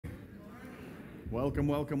Welcome,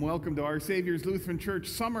 welcome, welcome to our Savior's Lutheran Church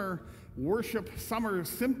summer worship,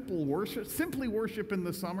 simply worship in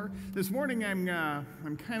the summer. This morning I'm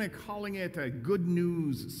kind of calling it a good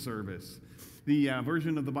news service. The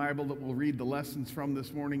version of the Bible that we'll read the lessons from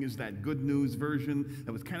this morning is that good news version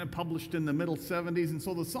that was kind of published in the middle 70s, and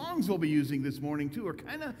so the songs we'll be using this morning too are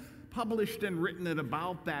kind of published and written at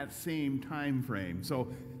about that same time frame. So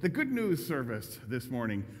the good news service this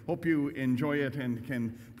morning. Hope you enjoy it and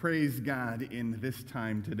can praise God in this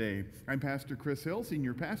time today. I'm Pastor Chris Hill,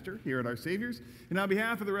 Senior Pastor here at Our Savior's, and on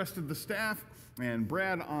behalf of the rest of the staff and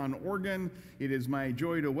Brad on organ, it is my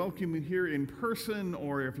joy to welcome you here in person,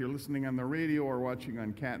 or if you're listening on the radio or watching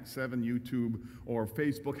on Cat 7, YouTube, or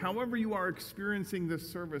Facebook. However you are experiencing this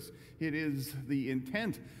service, it is the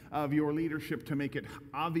intent of your leadership to make it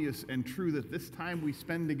obvious and true that this time we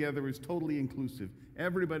spend together is totally inclusive.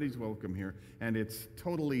 Everybody's welcome here, and it's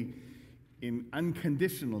totally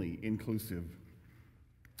unconditionally inclusive.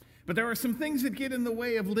 But there are some things that get in the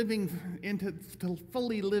way of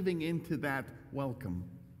fully living into that welcome.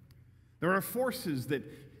 There are forces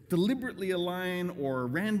that deliberately align or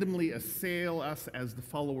randomly assail us as the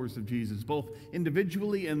followers of Jesus, both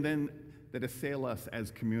individually and then that assail us as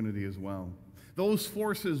community as well. Those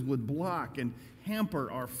forces would block and hamper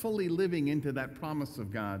our fully living into that promise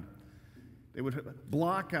of God. They would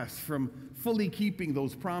block us from fully keeping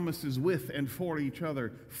those promises with and for each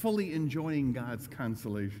other, fully enjoying God's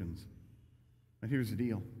consolations. And here's the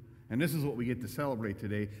deal, and this is what we get to celebrate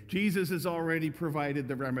today. Jesus has already provided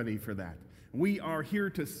the remedy for that. We are here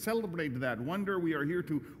to celebrate that wonder. We are here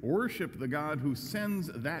to worship the God who sends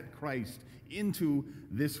that Christ into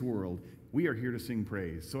this world. We are here to sing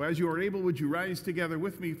praise. So as you are able, would you rise together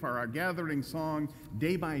with me for our gathering song,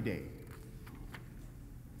 Day by Day?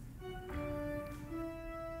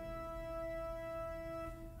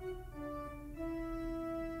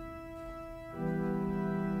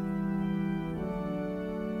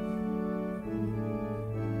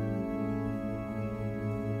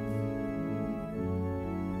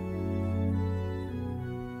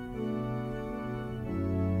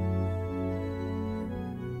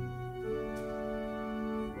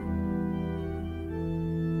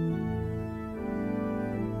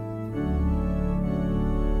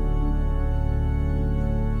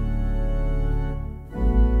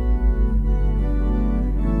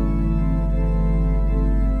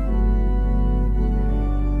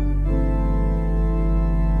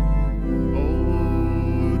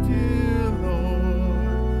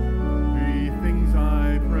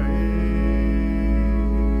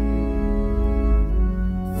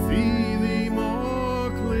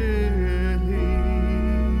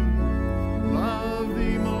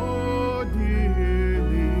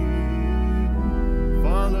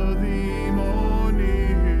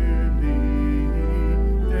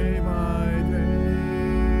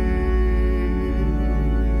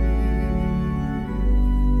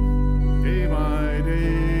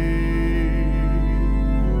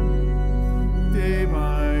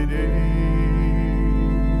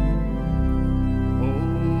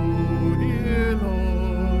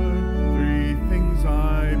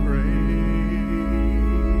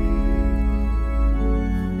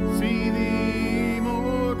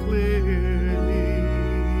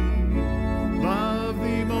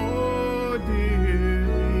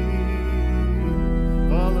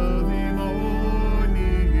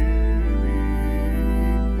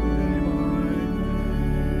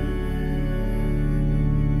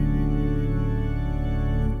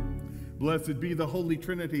 Blessed be the Holy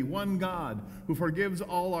Trinity, one God, who forgives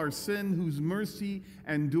all our sin, whose mercy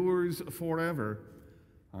endures forever.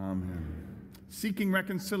 Amen. Seeking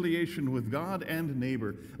reconciliation with God and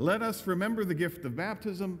neighbor, let us remember the gift of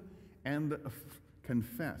baptism and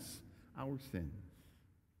confess our sins.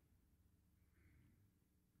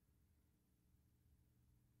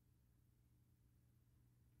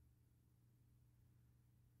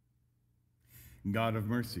 God of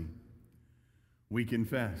mercy, we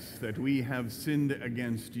confess that we have sinned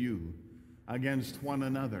against you, against one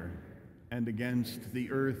another, and against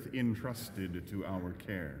the earth entrusted to our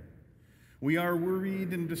care. We are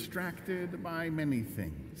worried and distracted by many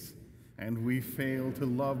things, and we fail to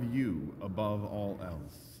love you above all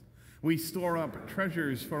else. We store up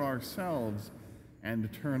treasures for ourselves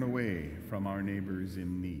and turn away from our neighbors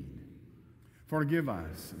in need. Forgive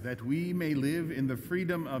us that we may live in the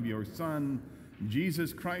freedom of your Son,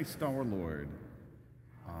 Jesus Christ our Lord.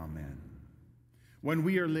 Amen. When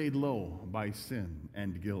we are laid low by sin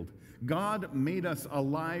and guilt, God made us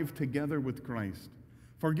alive together with Christ,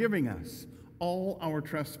 forgiving us all our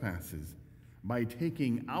trespasses by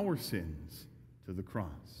taking our sins to the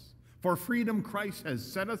cross. For freedom Christ has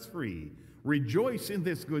set us free. Rejoice in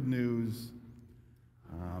this good news.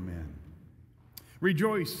 Amen.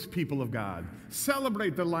 Rejoice, people of God.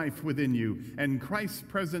 Celebrate the life within you and Christ's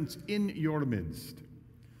presence in your midst.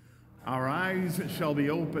 Our eyes shall be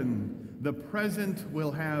open. The present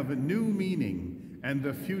will have new meaning, and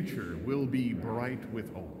the future will be bright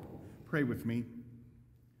with hope. Pray with me.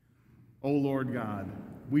 O Lord God,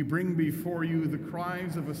 we bring before you the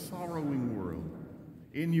cries of a sorrowing world.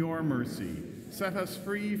 In your mercy, set us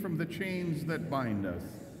free from the chains that bind us,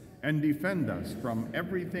 and defend us from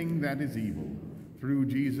everything that is evil. Through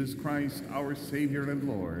Jesus Christ, our Savior and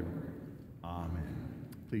Lord. Amen.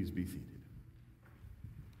 Please be seated.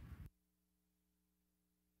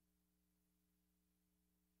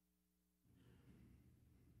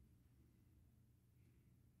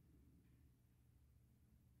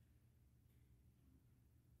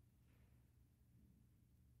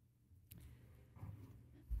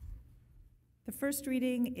 The first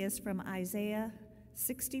reading is from Isaiah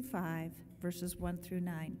 65, verses 1 through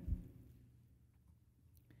 9.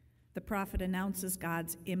 The prophet announces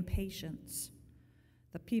God's impatience.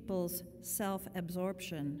 The people's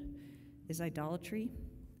self-absorption is idolatry,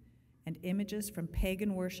 and images from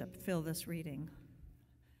pagan worship fill this reading.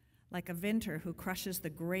 Like a vintner who crushes the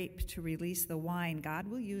grape to release the wine, God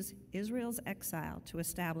will use Israel's exile to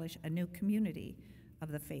establish a new community of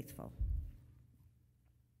the faithful.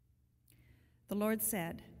 The Lord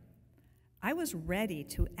said, I was ready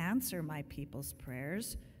to answer my people's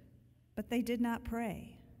prayers, but they did not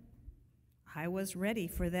pray. I was ready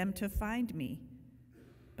for them to find me,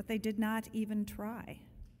 but they did not even try.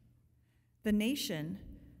 The nation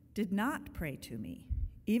did not pray to me,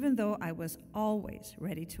 even though I was always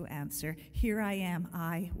ready to answer. Here I am,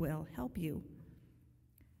 I will help you.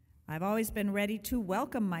 I've always been ready to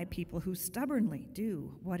welcome my people who stubbornly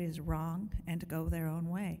do what is wrong and go their own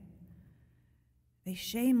way. They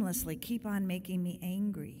shamelessly keep on making me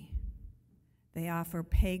angry. They offer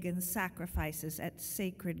pagan sacrifices at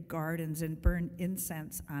sacred gardens and burn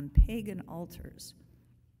incense on pagan altars.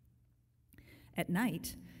 At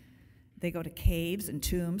night, they go to caves and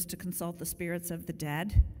tombs to consult the spirits of the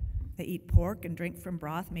dead. They eat pork and drink from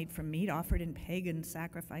broth made from meat offered in pagan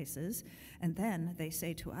sacrifices. And then they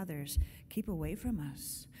say to others, keep away from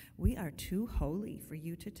us. We are too holy for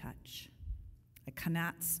you to touch. I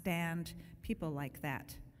cannot stand people like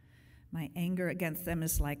that. My anger against them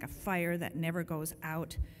is like a fire that never goes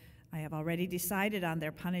out. I have already decided on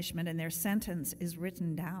their punishment, and their sentence is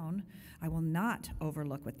written down. I will not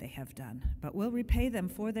overlook what they have done, but will repay them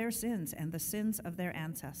for their sins and the sins of their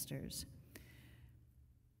ancestors.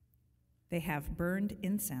 They have burned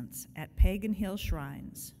incense at pagan hill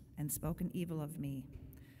shrines and spoken evil of me.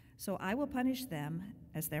 So I will punish them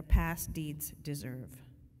as their past deeds deserve.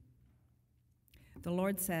 The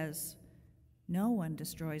Lord says, no one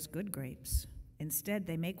destroys good grapes. Instead,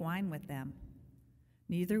 they make wine with them.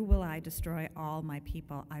 Neither will I destroy all my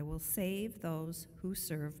people. I will save those who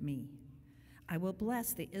serve me. I will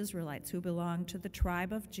bless the Israelites who belong to the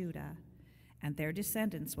tribe of Judah, and their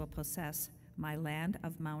descendants will possess my land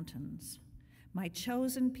of mountains. My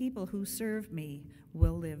chosen people who serve me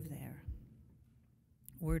will live there.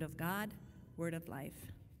 Word of God, word of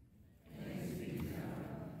life.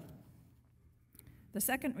 The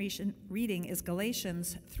second reading is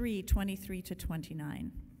Galatians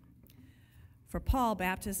 3:23-29. For Paul,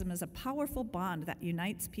 baptism is a powerful bond that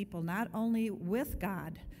unites people not only with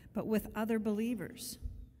God, but with other believers.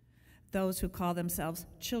 Those who call themselves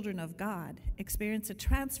children of God experience a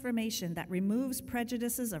transformation that removes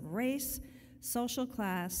prejudices of race, social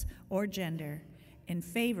class, or gender in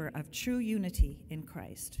favor of true unity in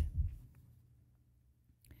Christ.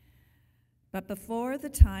 But before the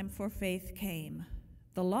time for faith came,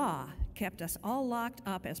 the law kept us all locked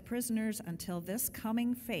up as prisoners until this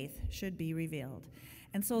coming faith should be revealed.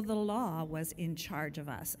 And so the law was in charge of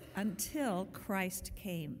us until Christ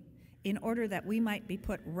came, in order that we might be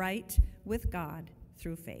put right with God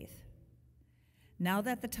through faith. Now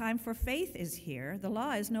that the time for faith is here, the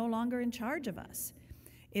law is no longer in charge of us.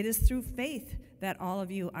 It is through faith that all of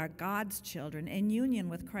you are God's children in union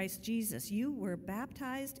with Christ Jesus. You were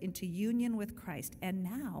baptized into union with Christ, and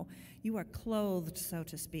now you are clothed, so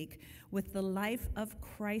to speak, with the life of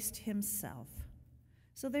Christ himself.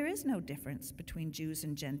 So there is no difference between Jews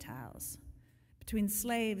and Gentiles, between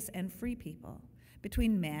slaves and free people,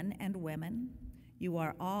 between men and women. You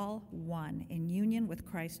are all one in union with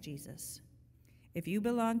Christ Jesus. If you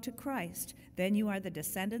belong to Christ, then you are the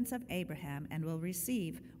descendants of Abraham and will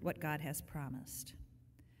receive what God has promised.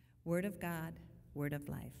 Word of God, word of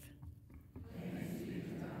life. Thanks be to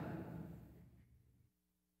God.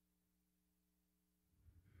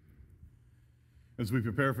 As we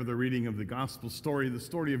prepare for the reading of the gospel story, the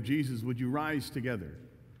story of Jesus, would you rise together?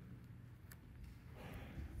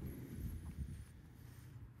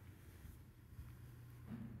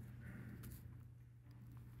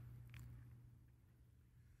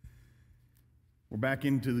 We're back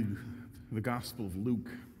into the Gospel of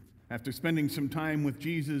Luke. After spending some time with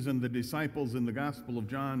Jesus and the disciples in the Gospel of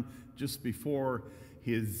John just before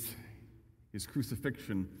his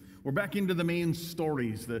crucifixion, we're back into the main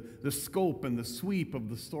stories, the scope and the sweep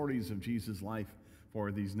of the stories of Jesus' life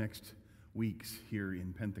for these next weeks here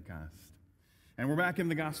in Pentecost. And we're back in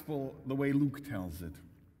the Gospel the way Luke tells it.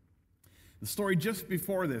 The story just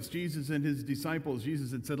before this, Jesus and his disciples,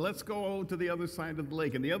 Jesus had said, let's go to the other side of the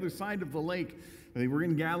lake. And the other side of the lake, they were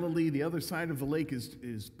in Galilee. The other side of the lake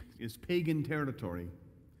is pagan territory.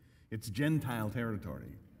 It's Gentile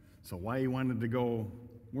territory. So why he wanted to go,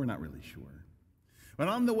 we're not really sure. But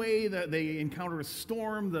on the way, they encounter a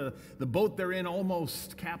storm. The boat they're in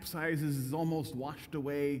almost capsizes, is almost washed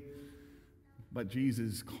away. But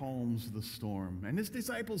Jesus calms the storm. And his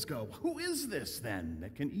disciples go, who is this then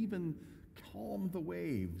that can even calm the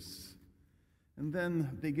waves? And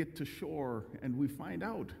then they get to shore, and we find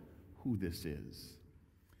out who this is.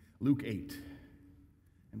 Luke 8.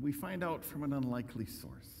 And we find out from an unlikely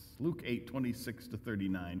source. Luke 8, 26 to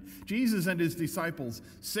 39. Jesus and his disciples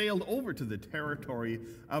sailed over to the territory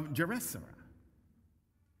of Gennesaret,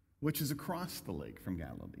 which is across the lake from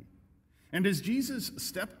Galilee. And as Jesus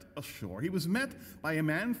stepped ashore, he was met by a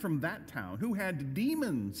man from that town who had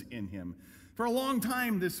demons in him. For a long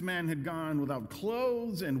time, this man had gone without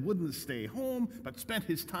clothes and wouldn't stay home, but spent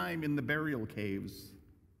his time in the burial caves.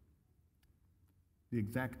 The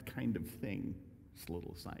exact kind of thing, just a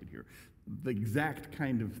little aside here, the exact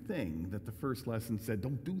kind of thing that the first lesson said,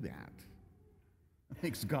 don't do that. It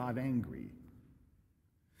makes God angry.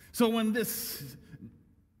 So when this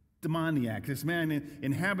demoniac, this man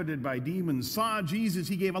inhabited by demons, saw Jesus,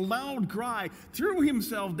 he gave a loud cry, threw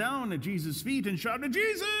himself down at Jesus' feet and shouted,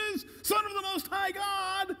 Jesus, Son of the Most High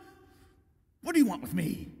God, what do you want with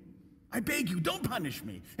me? I beg you, don't punish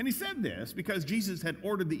me. And he said this because Jesus had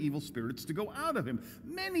ordered the evil spirits to go out of him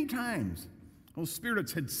many times. Those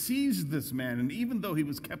spirits had seized this man, and even though he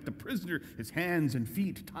was kept a prisoner, his hands and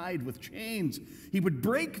feet tied with chains, he would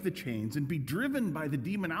break the chains and be driven by the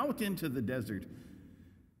demon out into the desert.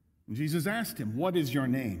 And Jesus asked him, what is your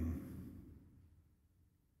name?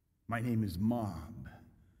 My name is Mob,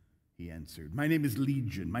 he answered. My name is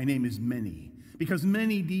Legion. My name is Many, because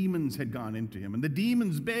many demons had gone into him. And the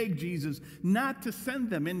demons begged Jesus not to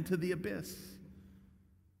send them into the abyss.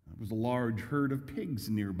 There was a large herd of pigs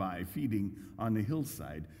nearby feeding on a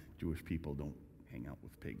hillside. Jewish people don't hang out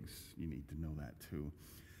with pigs. You need to know that too.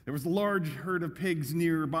 There was a large herd of pigs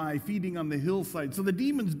nearby feeding on the hillside. So the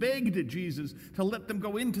demons begged Jesus to let them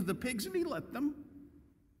go into the pigs, and he let them.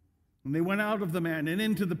 And they went out of the man and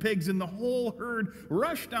into the pigs, and the whole herd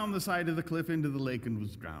rushed down the side of the cliff into the lake and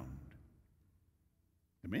was drowned.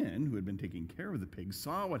 The men who had been taking care of the pigs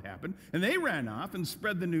saw what happened, and they ran off and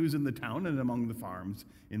spread the news in the town and among the farms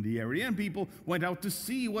in the area. And people went out to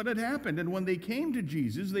see what had happened. And when they came to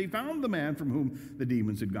Jesus, they found the man from whom the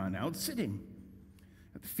demons had gone out sitting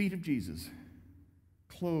at the feet of Jesus,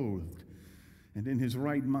 clothed and in his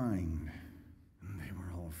right mind. And they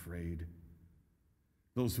were all afraid.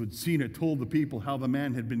 Those who had seen it told the people how the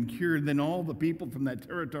man had been cured. Then all the people from that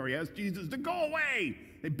territory asked Jesus to go away.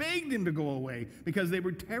 They begged him to go away because they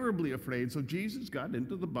were terribly afraid. So Jesus got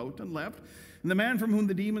into the boat and left. And the man from whom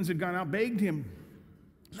the demons had gone out begged him,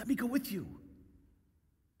 let me go with you.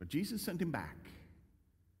 But Jesus sent him back,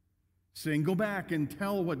 saying, go back and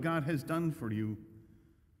tell what God has done for you.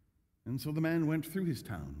 And so the man went through his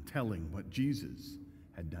town, telling what Jesus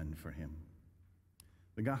had done for him.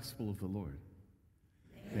 The Gospel of the Lord.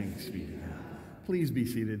 Thanks be to God. Please be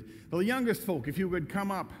seated. The youngest folk, if you would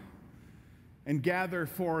come up and gather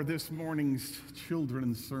for this morning's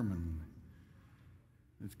children's sermon.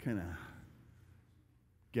 Let's kind of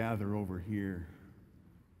gather over here.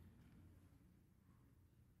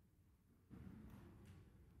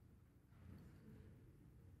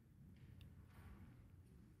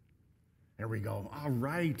 There we go. All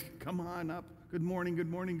right. Come on up. Good morning, good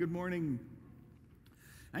morning, good morning.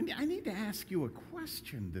 I need to ask you a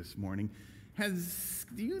question this morning. Did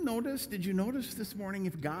you notice this morning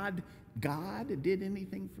if God did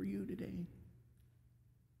anything for you today?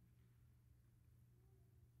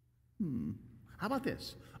 How about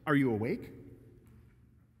this? Are you awake?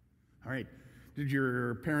 All right. Did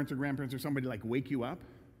your parents or grandparents or somebody wake you up?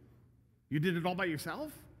 You did it all by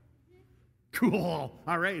yourself? Cool.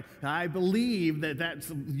 All right. I believe that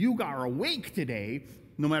you are awake today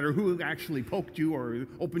No matter who actually poked you or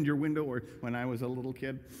opened your window, or when I was a little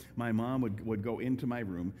kid, my mom would go into my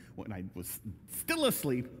room. When I was still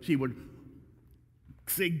asleep, she would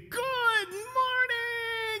say, "Good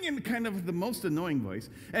morning," in kind of the most annoying voice,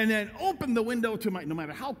 and then open the window to no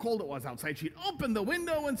matter how cold it was outside, she'd open the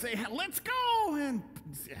window and say, "Let's go," and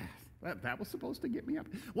that was supposed to get me up.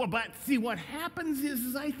 Well, but see, what happens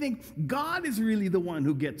is I think God is really the one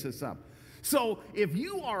who gets us up. So if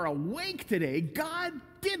you are awake today, God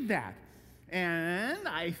did that. And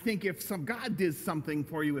I think if God did something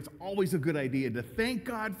for you, it's always a good idea to thank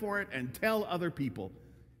God for it and tell other people.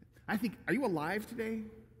 I think, are you alive today?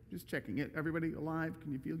 Just checking it. Everybody alive?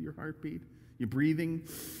 Can you feel your heartbeat? You breathing?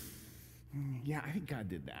 Yeah, I think God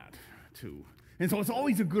did that too. And so it's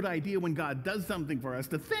always a good idea when God does something for us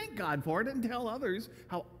to thank God for it and tell others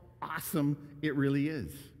how awesome it really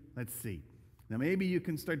is. Let's see. Now maybe you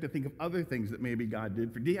can start to think of other things that maybe God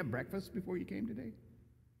did. Did you have breakfast before you came today?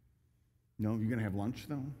 No? You're going to have lunch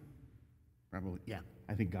though? Probably. Yeah,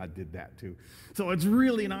 I think God did that too. So it's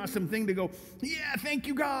really an awesome thing to go, yeah, thank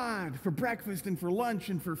you, God, for breakfast and for lunch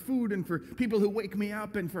and for food and for people who wake me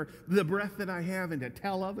up and for the breath that I have, and to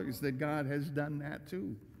tell others that God has done that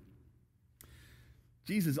too.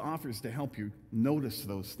 Jesus offers to help you notice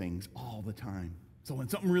those things all the time. So when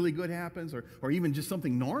something really good happens, or even just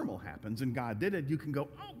something normal happens and God did it, you can go,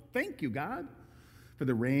 "Oh, thank you, God, for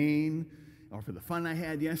the rain, or for the fun I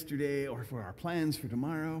had yesterday, or for our plans for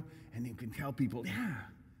tomorrow." And you can tell people, "Yeah,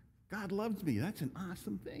 God loves me. That's an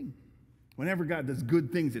awesome thing." Whenever God does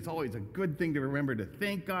good things, it's always a good thing to remember to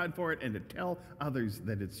thank God for it and to tell others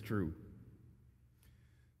that it's true.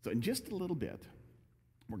 So in just a little bit,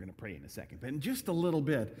 we're going to pray in a second, but in just a little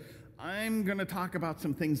bit, I'm going to talk about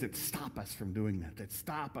some things that stop us from doing that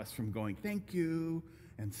stop us from going, "Thank you,"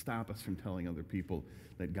 and stop us from telling other people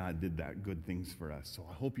that God did that good things for us. So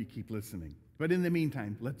I hope you keep listening. But in the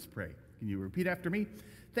meantime, let's pray. Can you repeat after me?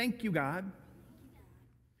 Thank you, God,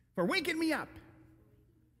 for waking me up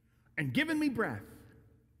and giving me breath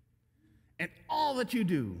and all that you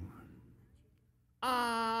do.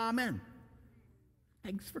 Amen.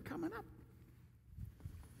 Thanks for coming up.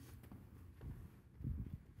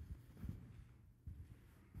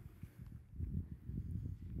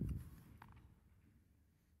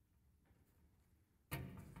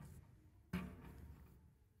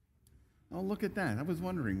 Oh, look at that. I was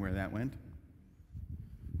wondering where that went.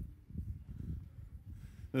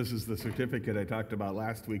 This is the certificate I talked about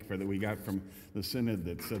last week that we got from the synod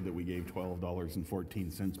that said that we gave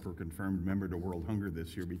 $12.14 per confirmed member to World Hunger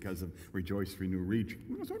this year because of Rejoice, Renew, Reach.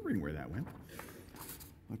 I was wondering where that went.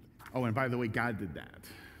 Oh, and by the way, God did that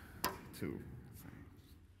too.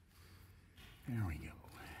 There we go.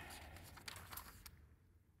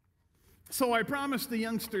 So I promised the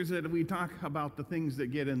youngsters that we talk about the things that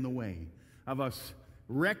get in the way of us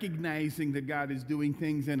recognizing that God is doing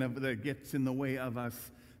things, and that gets in the way of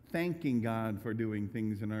us thanking God for doing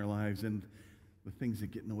things in our lives, and the things that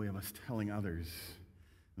get in the way of us telling others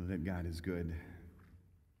that God is good.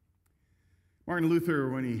 Martin Luther,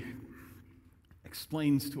 when he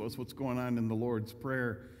explains to us what's going on in the Lord's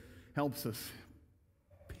Prayer, helps us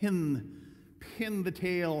pin the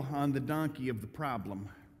tail on the donkey of the problem: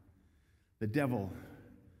 the devil,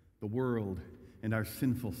 the world, and our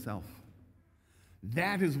sinful self.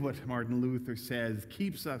 That is what Martin Luther says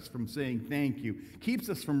keeps us from saying thank you, keeps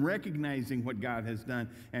us from recognizing what God has done,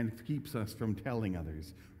 and keeps us from telling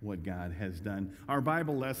others what God has done. Our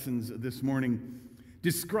Bible lessons this morning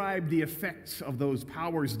describe the effects of those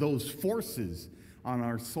powers, those forces on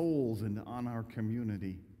our souls and on our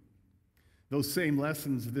community. Those same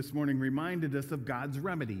lessons this morning reminded us of God's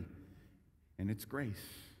remedy, and it's grace.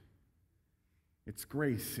 It's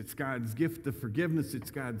grace. It's God's gift of forgiveness. It's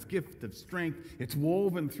God's gift of strength. It's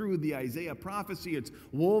woven through the Isaiah prophecy. It's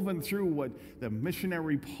woven through what the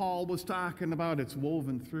missionary Paul was talking about. It's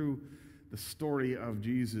woven through the story of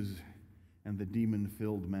Jesus and the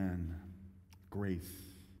demon-filled man. Grace.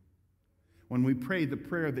 When we pray the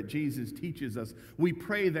prayer that Jesus teaches us, we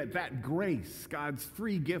pray that that grace, God's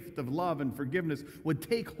free gift of love and forgiveness, would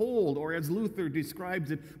take hold, or as Luther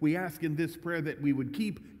describes it, we ask in this prayer that we would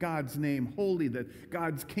keep God's name holy, that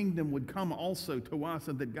God's kingdom would come also to us,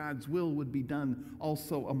 and that God's will would be done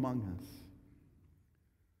also among us.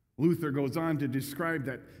 Luther goes on to describe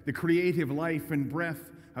that the creative life and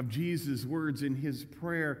breath of Jesus' words in his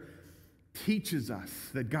prayer teaches us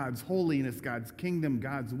that God's holiness, God's kingdom,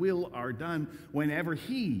 God's will are done whenever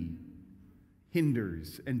he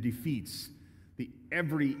hinders and defeats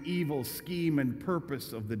every evil scheme and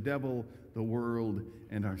purpose of the devil, the world,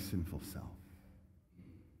 and our sinful self,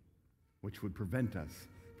 which would prevent us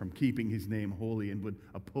from keeping his name holy and would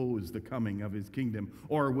oppose the coming of his kingdom,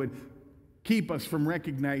 or would keep us from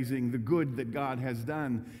recognizing the good that God has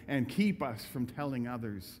done and keep us from telling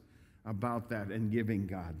others about that and giving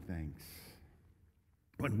God thanks.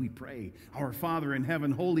 When we pray, "Our Father in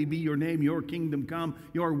heaven, holy be your name, your kingdom come,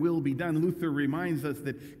 your will be done," Luther reminds us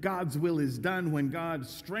that God's will is done when God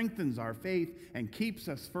strengthens our faith and keeps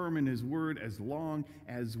us firm in his word as long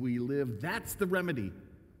as we live. That's the remedy.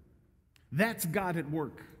 That's God at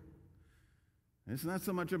work. It's not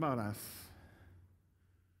so much about us.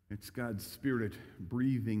 It's God's Spirit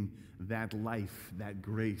breathing that life, that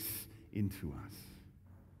grace into us.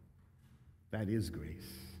 That is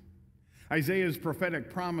grace. Isaiah's prophetic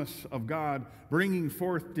promise of God bringing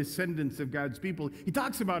forth descendants of God's people, he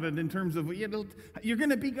talks about it in terms of, you're going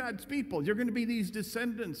to be God's people. You're going to be these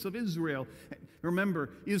descendants of Israel. Remember,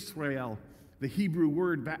 Israel, the Hebrew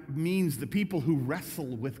word means the people who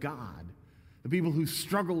wrestle with God, the people who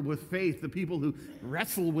struggle with faith, the people who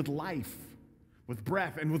wrestle with life, with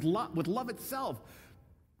breath, and with love itself.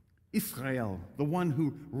 Israel, the one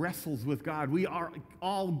who wrestles with God. We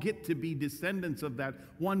all get to be descendants of that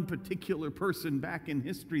one particular person back in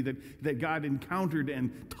history that God encountered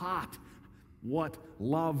and taught what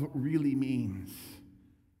love really means.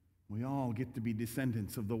 We all get to be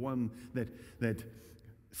descendants of the one that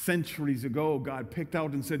centuries ago God picked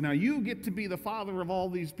out and said, now you get to be the father of all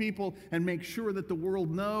these people and make sure that the world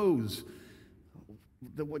knows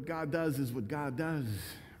that what God does is what God does.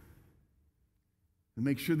 And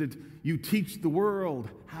make sure that you teach the world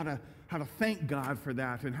how to thank God for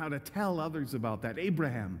that and how to tell others about that.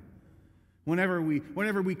 Abraham, whenever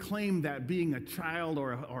we claim that being a child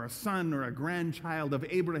or a son or a grandchild of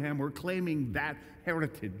Abraham, we're claiming that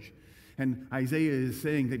heritage. And Isaiah is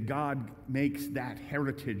saying that God makes that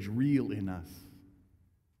heritage real in us.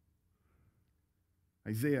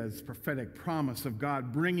 Isaiah's prophetic promise of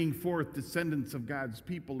God bringing forth descendants of God's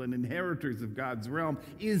people and inheritors of God's realm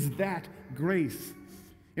is that grace.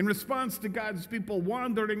 In response to God's people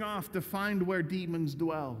wandering off to find where demons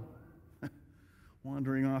dwell,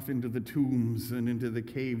 wandering off into the tombs and into the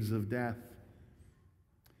caves of death,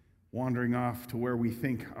 wandering off to where we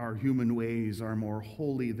think our human ways are more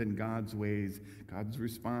holy than God's ways, God's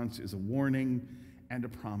response is a warning and a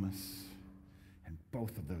promise, and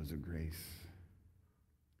both of those are grace.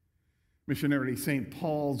 Missionary St.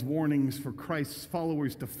 Paul's warnings for Christ's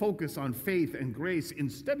followers to focus on faith and grace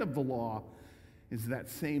instead of the law is that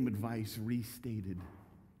same advice restated,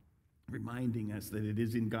 reminding us that it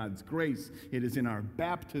is in God's grace, it is in our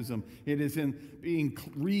baptism, it is in being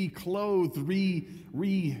reclothed,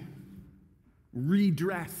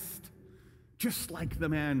 redressed, just like the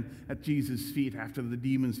man at Jesus' feet after the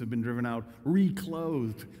demons have been driven out,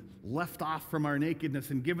 reclothed, left off from our nakedness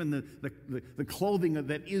and given the clothing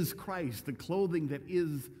that is Christ, the clothing that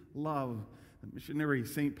is love. The missionary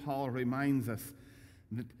St. Paul reminds us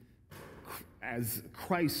that as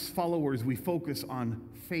Christ's followers, we focus on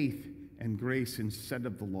faith and grace instead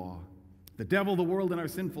of the law. The devil, the world, and our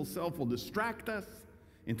sinful self will distract us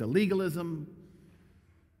into legalism.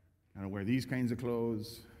 Gotta wear these kinds of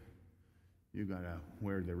clothes. You gotta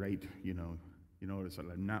wear the right, you notice that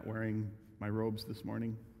I'm not wearing my robes this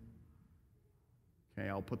morning. Okay,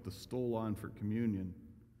 I'll put the stole on for communion.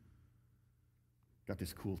 Got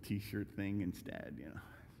this cool t-shirt thing instead,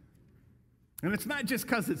 And it's not just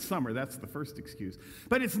because it's summer, that's the first excuse.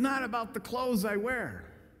 But it's not about the clothes I wear.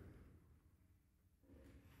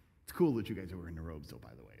 It's cool that you guys are wearing the robes, though,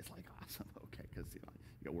 by the way. It's like awesome, okay, because you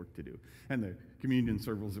got work to do. And the communion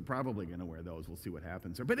circles are probably going to wear those. We'll see what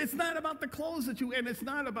happens there. But it's not about the clothes that you, and it's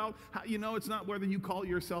not about, how, it's not whether you call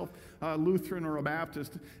yourself a Lutheran or a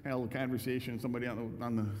Baptist. I had a little conversation with somebody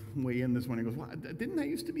on the way in this morning. He goes, well, didn't there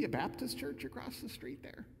used to be a Baptist church across the street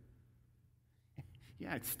there?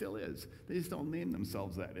 Yeah, it still is. They just don't name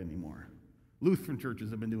themselves that anymore. Lutheran churches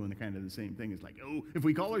have been doing kind of the same thing. It's like, oh, if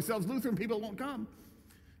we call ourselves Lutheran, people won't come.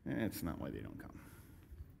 That's not why they don't come.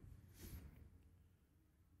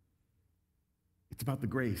 It's about the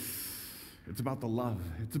grace. It's about the love.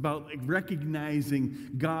 It's about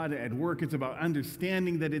recognizing God at work. It's about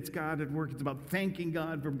understanding that it's God at work. It's about thanking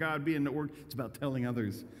God for God being at work. It's about telling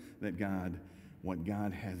others that what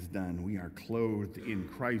God has done. We are clothed in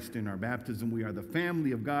Christ in our baptism. We are the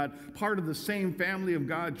family of God. Part of the same family of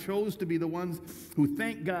God chose to be the ones who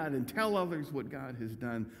thank God and tell others what God has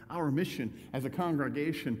done. Our mission as a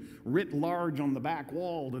congregation, writ large on the back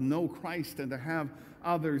wall, to know Christ and to have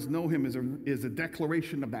others know him is a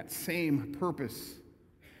declaration of that same purpose.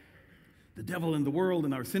 The devil and the world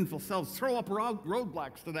and our sinful selves throw up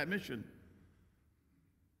roadblocks to that mission.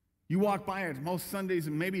 You walk by it most Sundays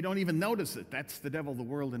and maybe don't even notice it. That's the devil, the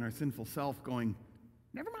world, and our sinful self going,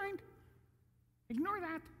 Never mind. Ignore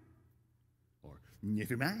that. Or,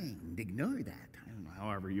 never mind, ignore that. I don't know,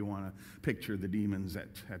 however you want to picture the demons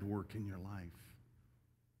at work in your life.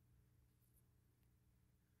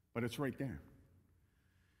 But it's right there.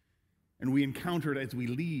 And we encounter it as we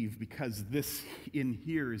leave, because this in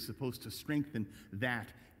here is supposed to strengthen that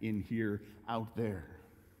in here out there.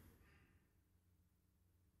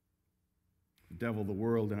 The devil, the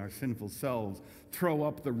world, and our sinful selves throw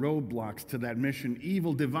up the roadblocks to that mission.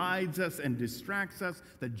 Evil divides us and distracts us.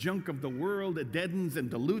 The junk of the world deadens and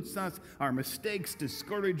dilutes us. Our mistakes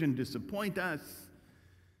discourage and disappoint us.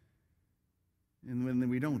 And when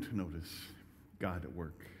we don't notice God at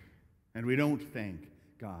work, and we don't thank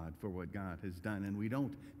God for what God has done, and we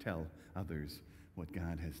don't tell others what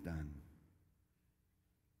God has done.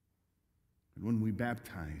 And when we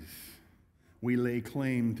baptize, we lay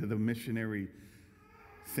claim to the missionary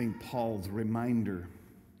St. Paul's reminder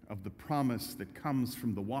of the promise that comes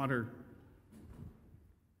from the water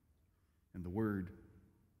and the Word.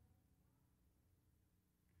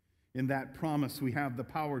 In that promise, we have the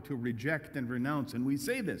power to reject and renounce. And we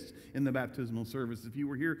say this in the baptismal service. If you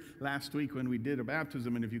were here last week when we did a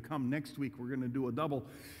baptism, and if you come next week, we're going to do a double,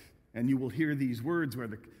 and you will hear these words where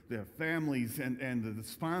the families and the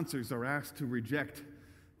sponsors are asked to reject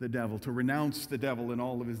the devil, to renounce the devil and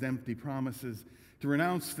all of his empty promises, to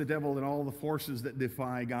renounce the devil and all the forces that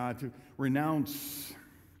defy God, to renounce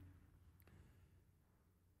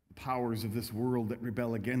the powers of this world that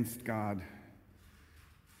rebel against God,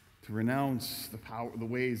 to renounce the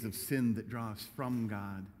ways of sin that draw us from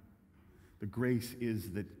God. The grace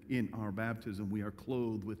is that in our baptism we are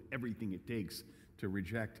clothed with everything it takes to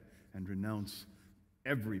reject and renounce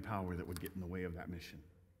every power that would get in the way of that mission.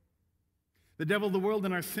 The devil, the world,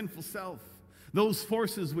 and our sinful self, those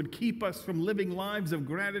forces would keep us from living lives of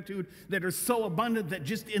gratitude that are so abundant that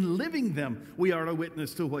just in living them we are a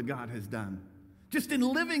witness to what God has done. Just in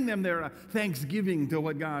living them, they're a thanksgiving to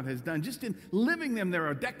what God has done. Just in living them, they're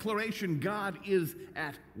a declaration God is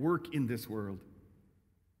at work in this world.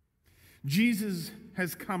 Jesus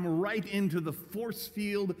has come right into the force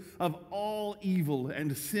field of all evil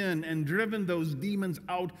and sin and driven those demons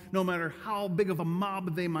out, no matter how big of a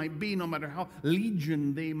mob they might be, no matter how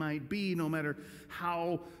legion they might be, no matter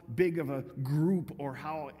how big of a group or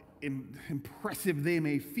how impressive they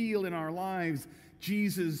may feel in our lives.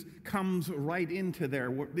 Jesus comes right into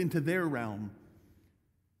their realm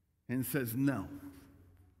and says, no.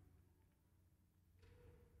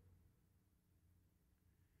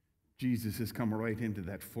 Jesus has come right into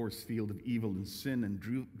that force field of evil and sin and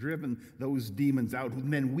driven those demons out.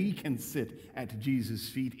 And then we can sit at Jesus'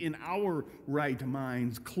 feet in our right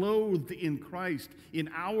minds, clothed in Christ in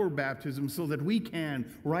our baptism, so that we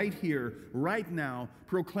can, right here, right now,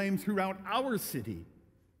 proclaim throughout our city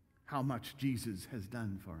how much Jesus has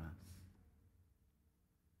done for us.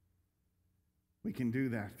 We can do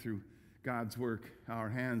that through God's work, our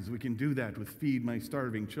hands. We can do that with Feed My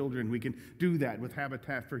Starving Children. We can do that with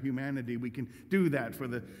Habitat for Humanity. We can do that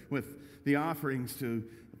with the offerings to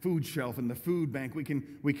the Food Shelf and the Food Bank. We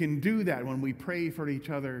can do that when we pray for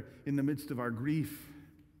each other in the midst of our grief.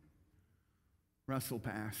 Russell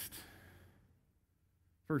passed.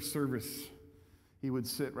 First service, he would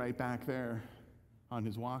sit right back there on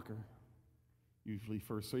his walker, usually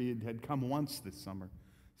first. So he had come once this summer,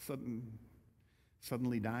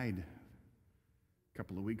 suddenly died. A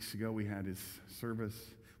couple of weeks ago we had his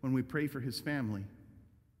service. When we pray for his family,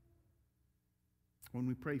 when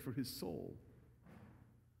we pray for his soul,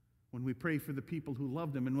 when we pray for the people who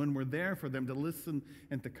loved him, and when we're there for them to listen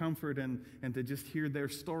and to comfort and to just hear their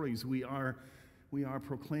stories, we are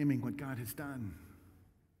proclaiming what God has done.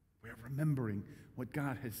 We are remembering what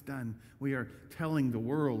God has done. We are telling the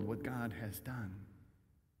world what God has done.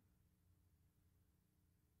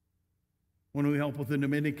 When we help with the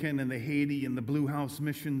Dominican and the Haiti and the Blue House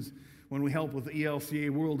missions, when we help with the ELCA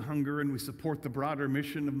World Hunger and we support the broader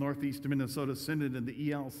mission of Northeast Minnesota Synod and the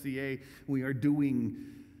ELCA, we are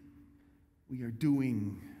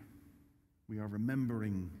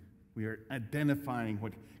remembering, we are identifying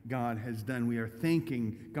what God has done. We are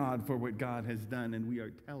thanking God for what God has done, and we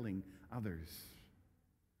are telling others.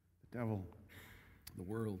 The devil, the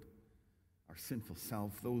world, our sinful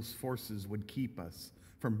self, those forces would keep us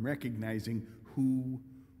from recognizing who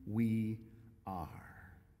we are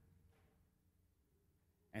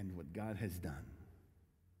and what God has done.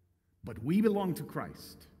 But we belong to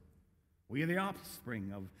Christ. We are the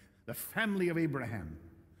offspring of the family of Abraham.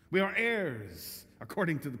 We are heirs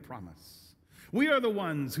according to the promise. We are the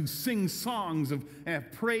ones who sing songs of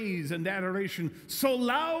praise and adoration so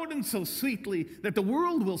loud and so sweetly that the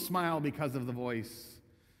world will smile because of the voice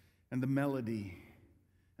and the melody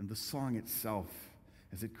and the song itself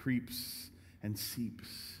as it creeps and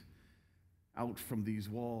seeps out from these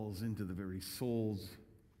walls into the very souls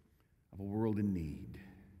of a world in need.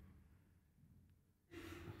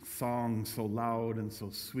 A song so loud and so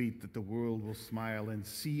sweet that the world will smile and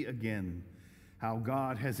see again how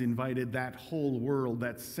God has invited that whole world,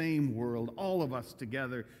 that same world, all of us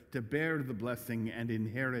together to bear the blessing and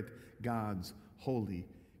inherit God's holy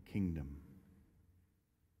kingdom.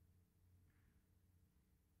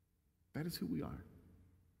 That is who we are.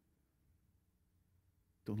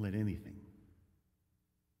 Don't let anything,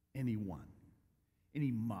 anyone,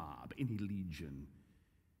 any mob, any legion,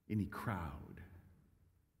 any crowd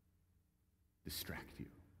distract you.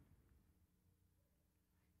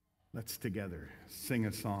 Let's together sing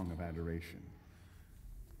a song of adoration.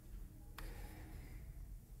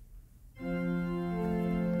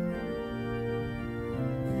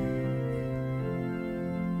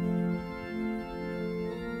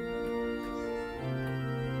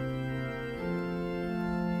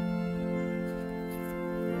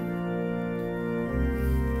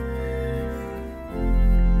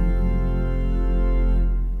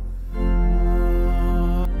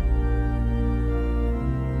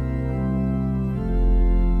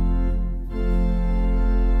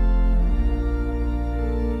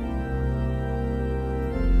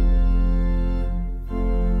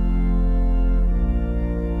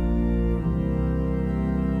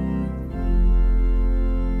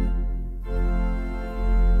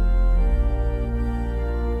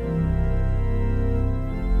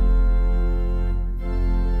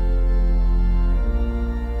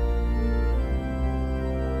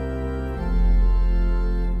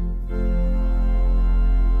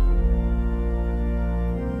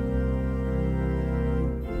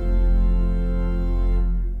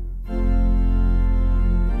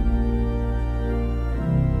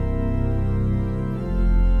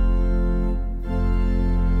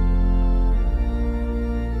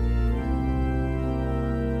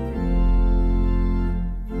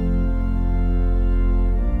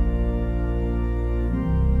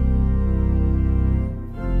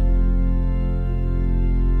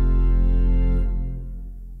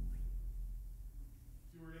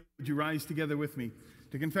 Would you rise together with me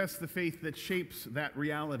to confess the faith that shapes that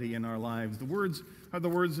reality in our lives? The words are the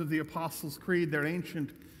words of the Apostles' Creed. They're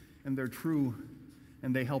ancient and they're true,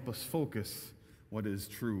 and they help us focus what is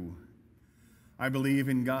true. I believe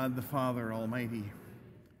in God the Father Almighty,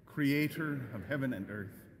 creator of heaven and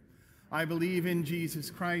earth. I believe in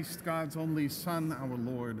Jesus Christ, God's only Son, our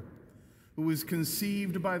Lord, who was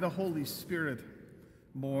conceived by the Holy Spirit,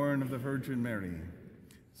 born of the Virgin Mary,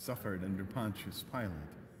 suffered under Pontius Pilate,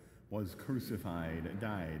 was crucified,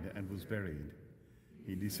 died, and was buried.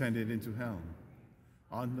 He descended into hell.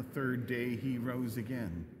 On the third day he rose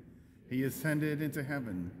again. He ascended into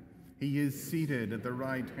heaven. He is seated at the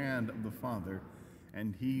right hand of the Father,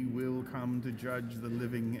 and he will come to judge the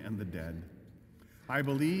living and the dead. I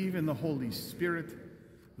believe in the Holy Spirit,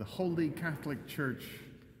 the Holy Catholic Church,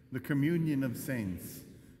 the communion of saints,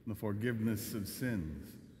 the forgiveness of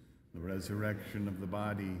sins, the resurrection of the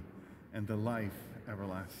body, and the life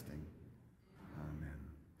everlasting. Amen.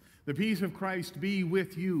 The peace of Christ be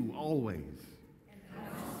with you always. And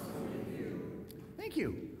also with you. Thank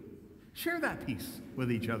you. Share that peace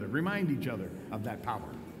with each other. Remind each other of that power.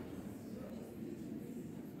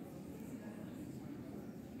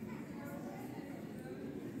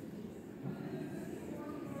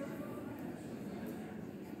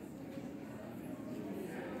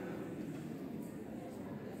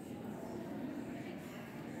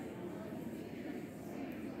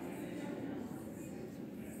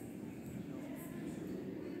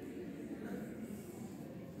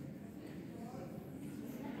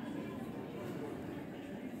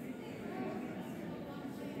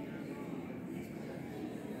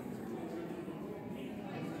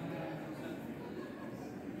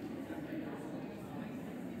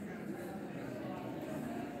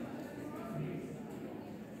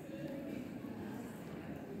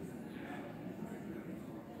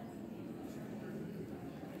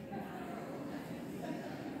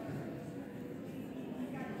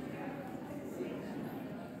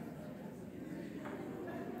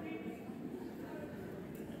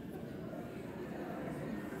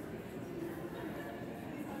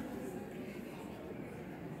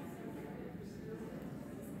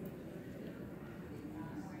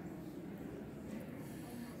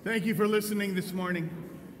 Thank you for listening this morning.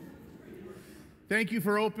 Thank you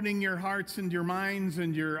for opening your hearts and your minds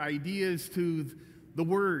and your ideas to the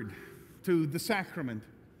Word, to the sacrament.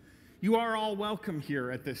 You are all welcome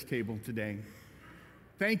here at this table today.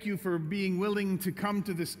 Thank you for being willing to come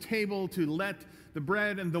to this table to let the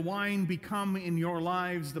bread and the wine become in your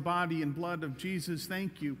lives the body and blood of Jesus.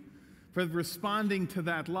 Thank you for responding to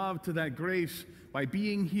that love, to that grace, by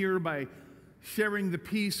being here, by sharing the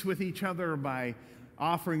peace with each other, by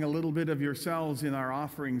offering a little bit of yourselves in our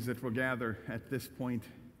offerings that will gather at this point.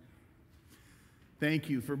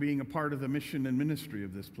 Thank you for being a part of the mission and ministry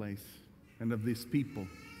of this place and of these people.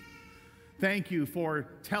 Thank you for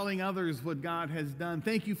telling others what God has done.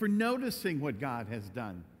 Thank you for noticing what God has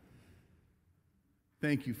done.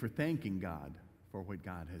 Thank you for thanking God for what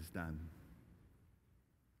God has done.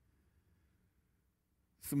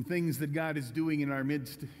 Some things that God is doing in our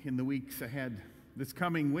midst in the weeks ahead. This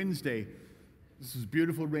coming Wednesday, this is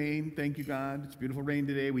beautiful rain. Thank you, God. It's beautiful rain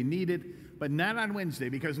today. We need it, but not on Wednesday,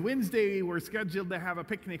 because Wednesday we're scheduled to have a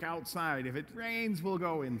picnic outside. If it rains, we'll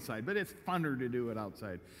go inside, but it's funner to do it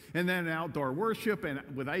outside. And then outdoor worship and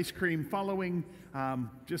with ice cream following.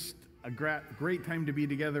 Just a great time to be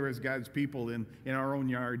together as God's people in our own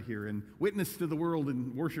yard here and witness to the world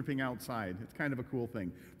and worshiping outside. It's kind of a cool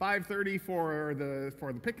thing. 5:30 for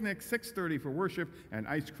the picnic, 6:30 for worship, and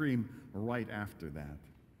ice cream right after that.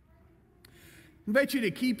 I invite you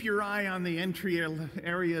to keep your eye on the entry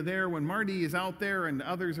area there. When Marty is out there and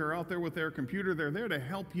others are out there with their computer, they're there to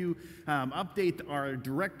help you update our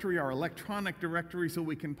directory, our electronic directory, so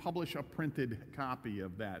we can publish a printed copy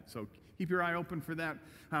of that. So keep your eye open for that.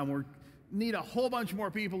 We need a whole bunch more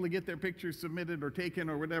people to get their pictures submitted or taken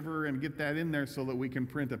or whatever and get that in there so that we can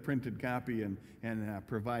print a printed copy and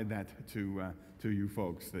provide that to you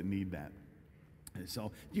folks that need that.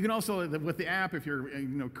 So you can also, with the app, if you're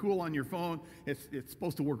cool on your phone, it's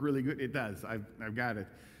supposed to work really good. It does. I've got it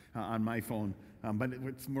on my phone, but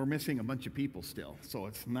we're missing a bunch of people still, so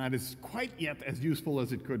it's not as quite yet as useful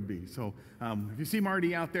as it could be. So if you see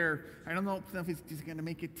Marty out there, I don't know if he's going to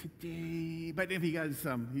make it today, but if he does,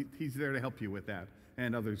 he's there to help you with that,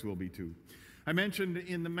 and others will be too. I mentioned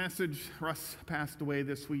in the message, Russ passed away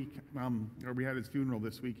this week, or we had his funeral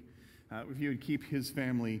this week. If you would keep his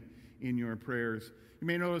family in your prayers. You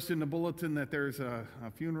may notice in the bulletin that there's a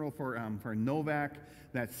funeral for Novak.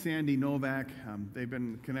 That's Sandy Novak. They've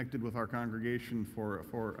been connected with our congregation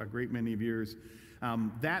for a great many of years.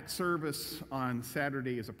 That service on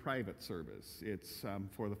Saturday is a private service. It's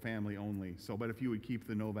for the family only. But if you would keep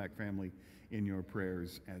the Novak family in your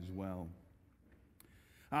prayers as well.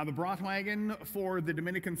 The Brotwagen for the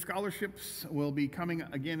Dominican scholarships will be coming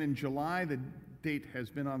again in July. The date has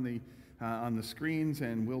been on the screens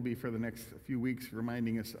and will be for the next few weeks,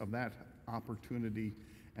 reminding us of that opportunity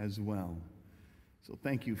as well. So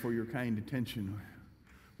thank you for your kind attention.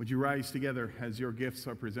 Would you rise together as your gifts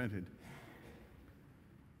are presented?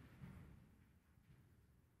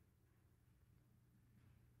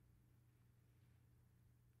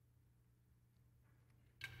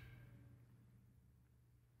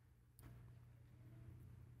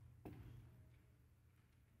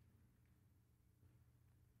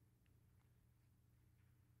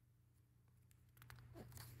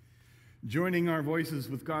 Joining our voices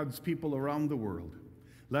with God's people around the world,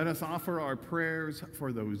 let us offer our prayers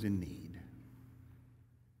for those in need.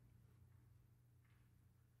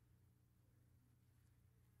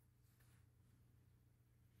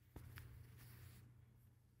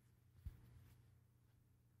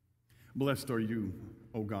 Blessed are you,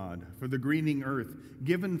 O God, for the greening earth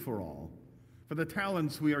given for all, for the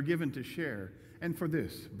talents we are given to share, and for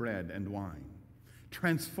this bread and wine.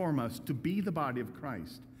 Transform us to be the body of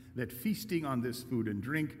Christ, that feasting on this food and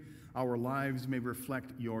drink, our lives may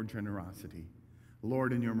reflect your generosity.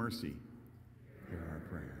 Lord, in your mercy, hear our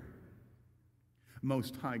prayer.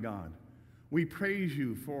 Most High God, we praise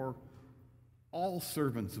you for all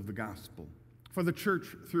servants of the gospel, for the church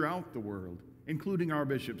throughout the world, including our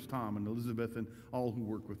bishops, Tom and Elizabeth, and all who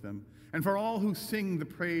work with them, and for all who sing the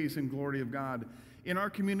praise and glory of God in our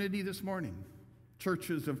community this morning.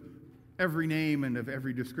 Churches of every name and of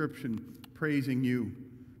every description praising you,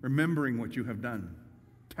 remembering what you have done,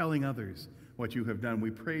 telling others what you have done. We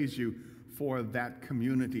praise you for that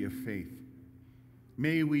community of faith.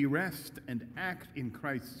 May we rest and act in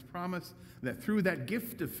Christ's promise that through that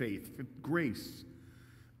gift of faith, grace,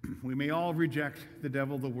 we may all reject the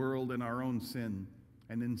devil, the world, and our own sin,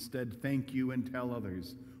 and instead thank you and tell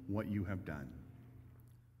others what you have done.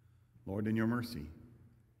 Lord, in your mercy,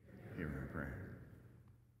 hear our prayer.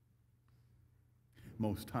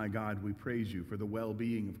 Most High God, we praise you for the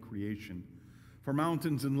well-being of creation, for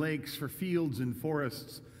mountains and lakes, for fields and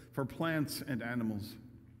forests, for plants and animals.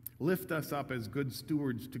 Lift us up as good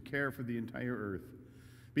stewards to care for the entire earth.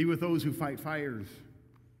 Be with those who fight fires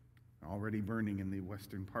already burning in the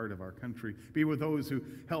western part of our country. Be with those who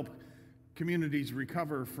help communities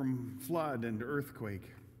recover from flood and earthquake,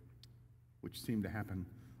 which seem to happen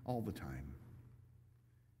all the time.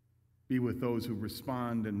 Be with those who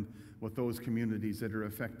respond and with those communities that are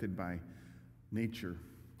affected by nature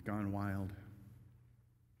gone wild.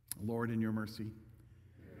 Lord, in your mercy,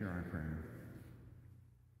 hear our prayer.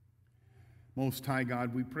 Most High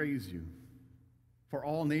God, we praise you for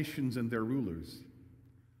all nations and their rulers,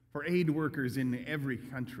 for aid workers in every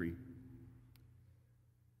country.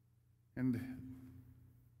 And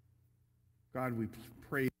God, we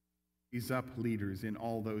praise up leaders in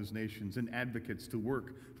all those nations and advocates to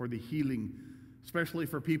work for the healing, especially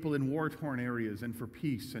for people in war-torn areas, and for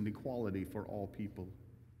peace and equality for all people.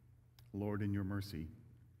 Lord, in your mercy,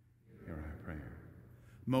 hear our prayer.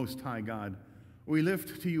 Most High God, we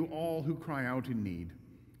lift to you all who cry out in need,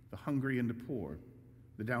 the hungry and the poor,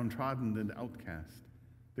 the downtrodden and outcast,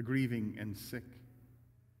 the grieving and sick,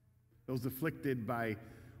 those afflicted by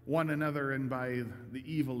one another and by the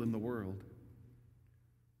evil in the world,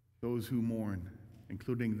 those who mourn,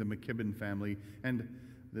 including the McKibben family and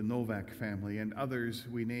the Novak family and others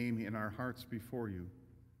we name in our hearts before you.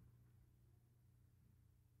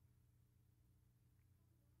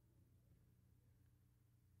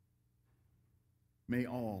 May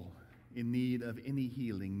all in need of any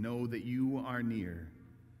healing know that you are near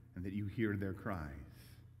and that you hear their cries.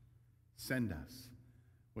 Send us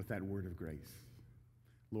with that word of grace.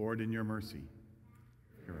 Lord, in your mercy,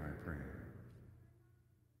 hear our prayer.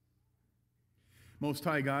 Most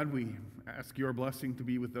High God, we ask your blessing to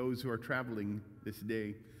be with those who are traveling this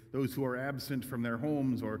day, those who are absent from their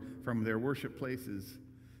homes or from their worship places,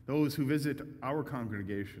 those who visit our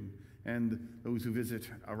congregation, and those who visit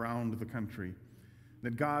around the country.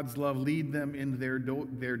 That God's love lead them in their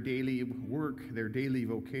daily work, their daily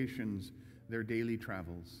vocations, their daily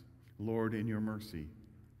travels. Lord, in your mercy,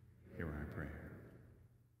 hear our prayer.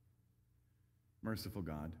 Merciful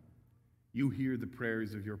God, you hear the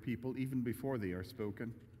prayers of your people even before they are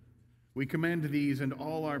spoken. We commend these and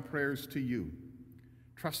all our prayers to you,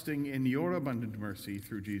 trusting in your abundant mercy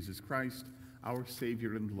through Jesus Christ, our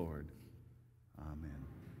Savior and Lord. Amen.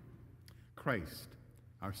 Christ,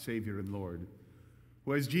 our Savior and Lord,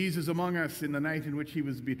 who as Jesus among us in the night in which he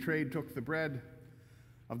was betrayed, took the bread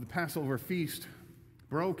of the Passover feast,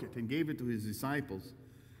 broke it, and gave it to his disciples,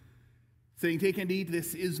 saying, "Take and eat,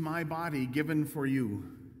 this is my body given for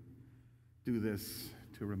you. Do this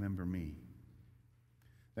to remember me."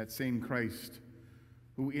 That same Christ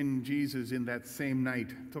who in Jesus in that same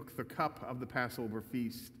night took the cup of the Passover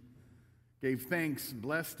feast, gave thanks,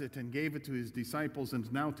 blessed it, and gave it to his disciples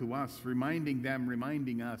and now to us, reminding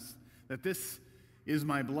us that this is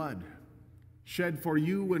my blood, shed for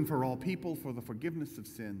you and for all people for the forgiveness of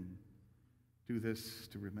sin. Do this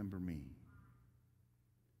to remember me.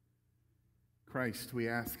 Christ, we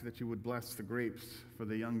ask that you would bless the grapes for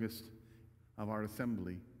the youngest of our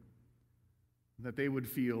assembly, that they would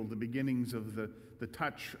feel the beginnings of the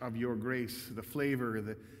touch of your grace, the flavor,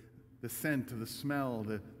 the scent, the smell,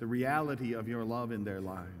 the reality of your love in their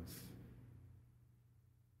lives.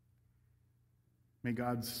 May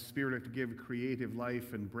God's Spirit give creative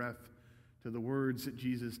life and breath to the words that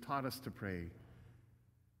Jesus taught us to pray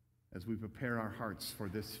as we prepare our hearts for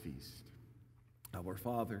this feast. Our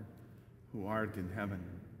Father, who art in heaven,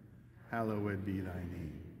 hallowed be thy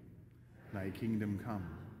name. Thy kingdom come,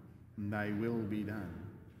 and thy will be done,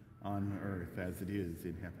 on earth as it is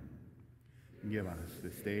in heaven. Give us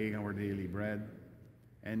this day our daily bread,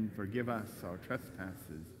 and forgive us our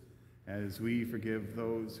trespasses, as we forgive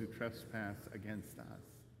those who trespass against us.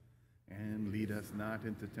 And lead us not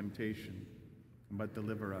into temptation, but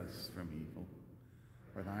deliver us from evil.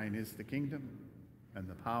 For thine is the kingdom, and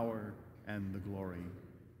the power, and the glory,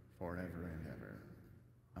 forever and ever.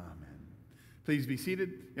 Amen. Please be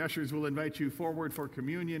seated. The ushers will invite you forward for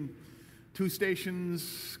communion. 2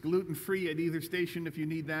 stations, gluten-free at either station if you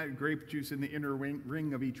need that. Grape juice in the inner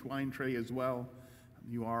ring of each wine tray as well.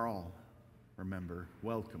 You are all, remember,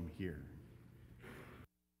 welcome here.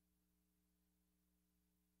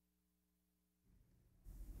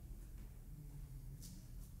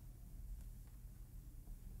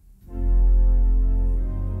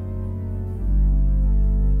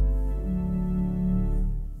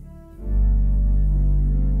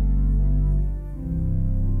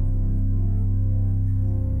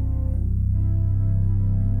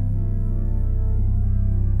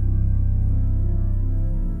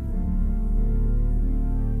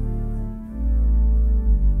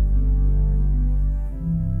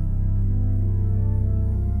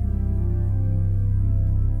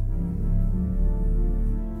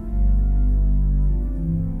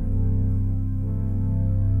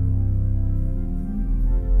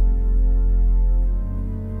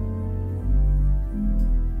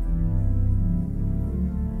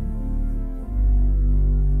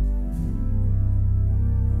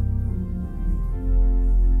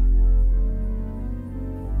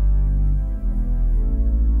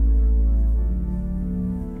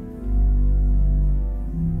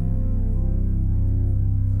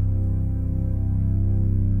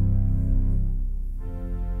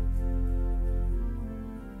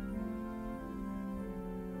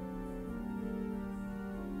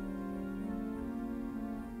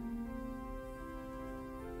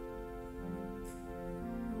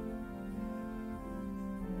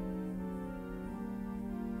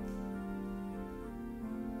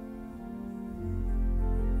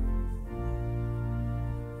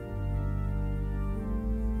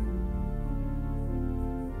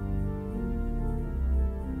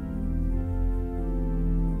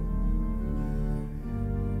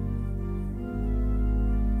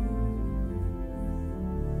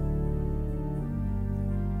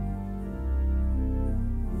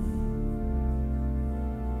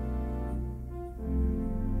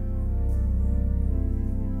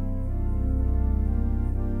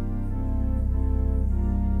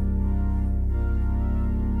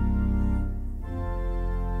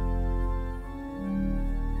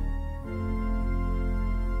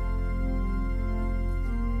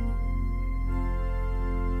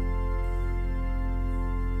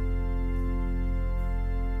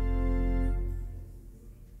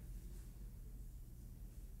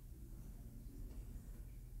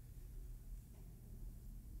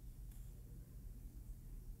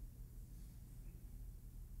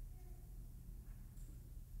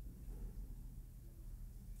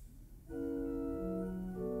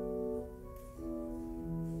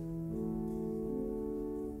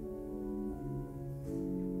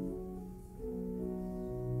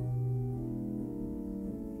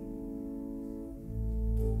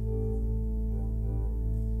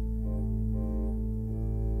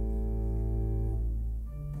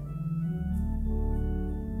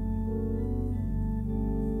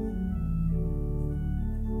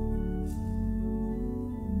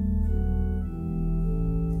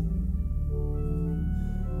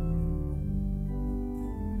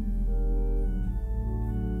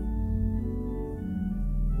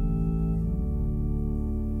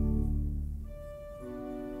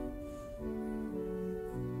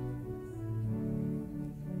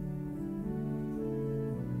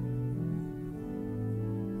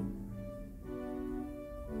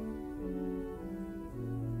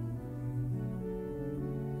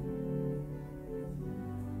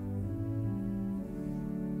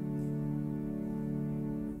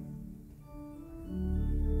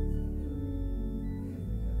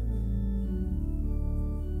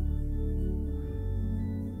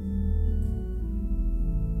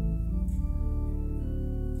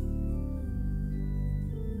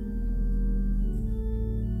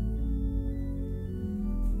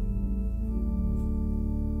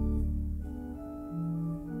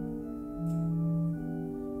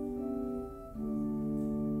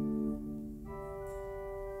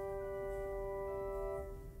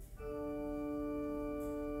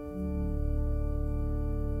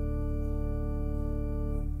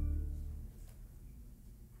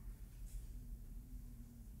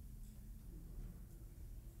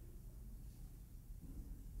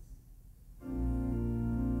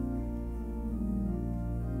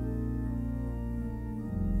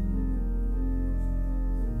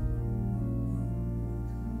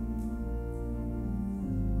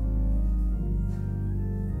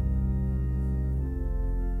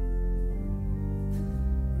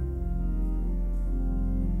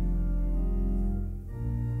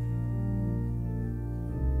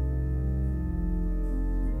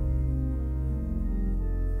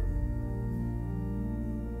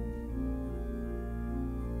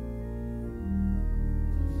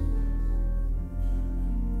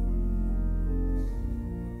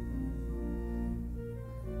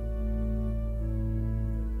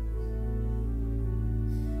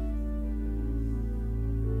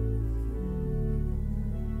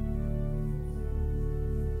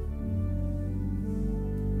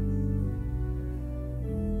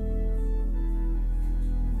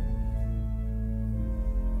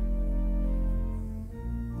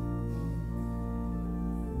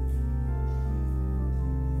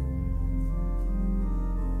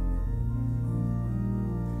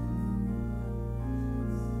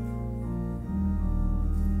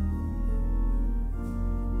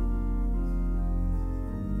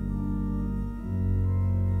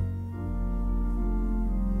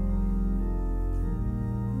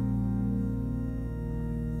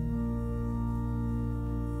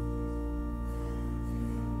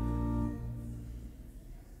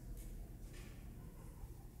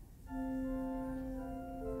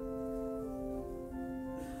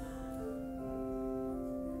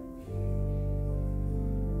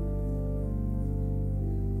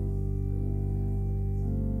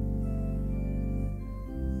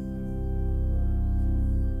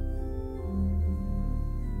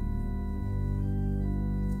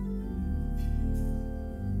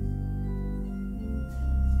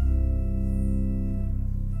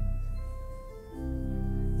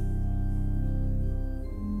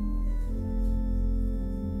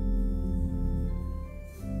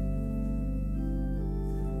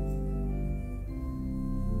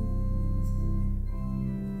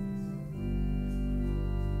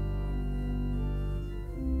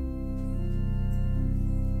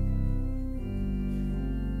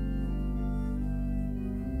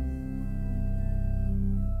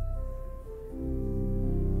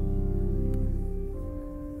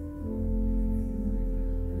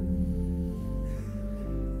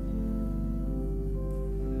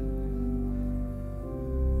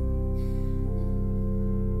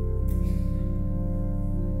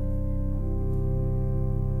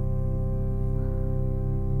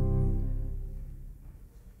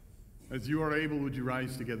 As you are able, would you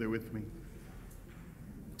rise together with me?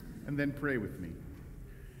 And then pray with me.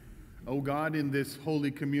 O God, in this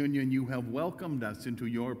Holy Communion, you have welcomed us into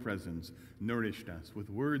your presence, nourished us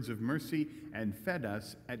with words of mercy, and fed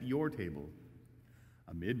us at your table.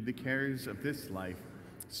 Amid the cares of this life,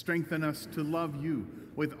 strengthen us to love you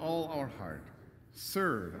with all our heart,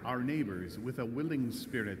 serve our neighbors with a willing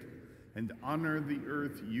spirit, and honor the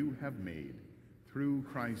earth you have made. Through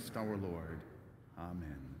Christ our Lord.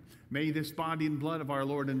 Amen. May this body and blood of our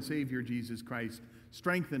Lord and Savior Jesus Christ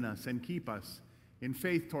strengthen us and keep us in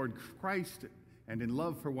faith toward Christ and in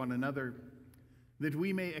love for one another, that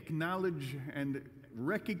we may acknowledge and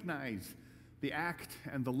recognize the act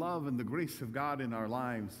and the love and the grace of God in our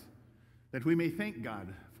lives, that we may thank God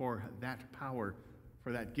for that power,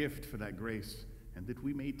 for that gift, for that grace, and that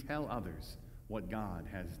we may tell others what God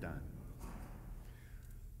has done.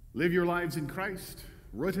 Live your lives in Christ,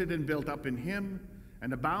 rooted and built up in him,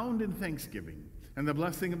 and abound in thanksgiving, and the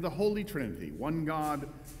blessing of the Holy Trinity, one God,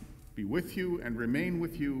 be with you and remain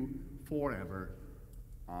with you forever.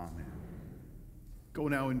 Amen. Go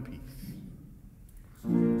now in peace.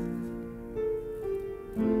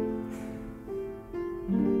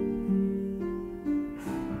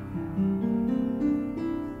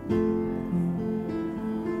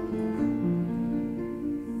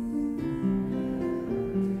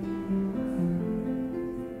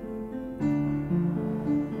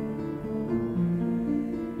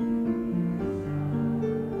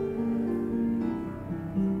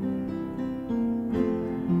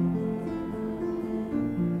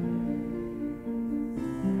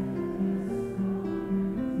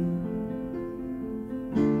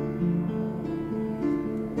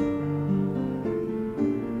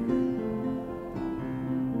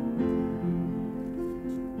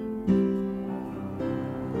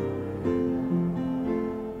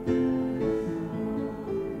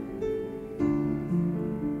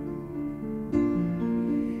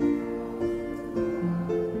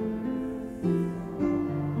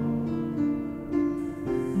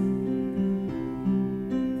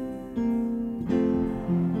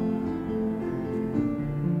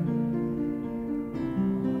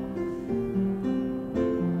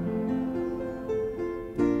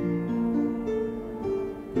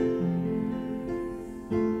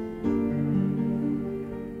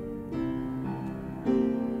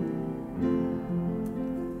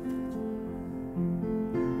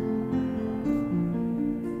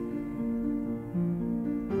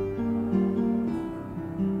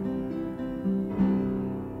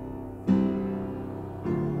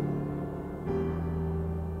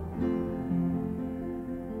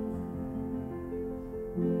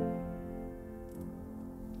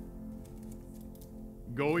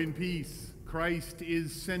 Go in peace. Christ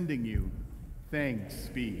is sending you. Thanks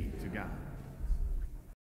be to God.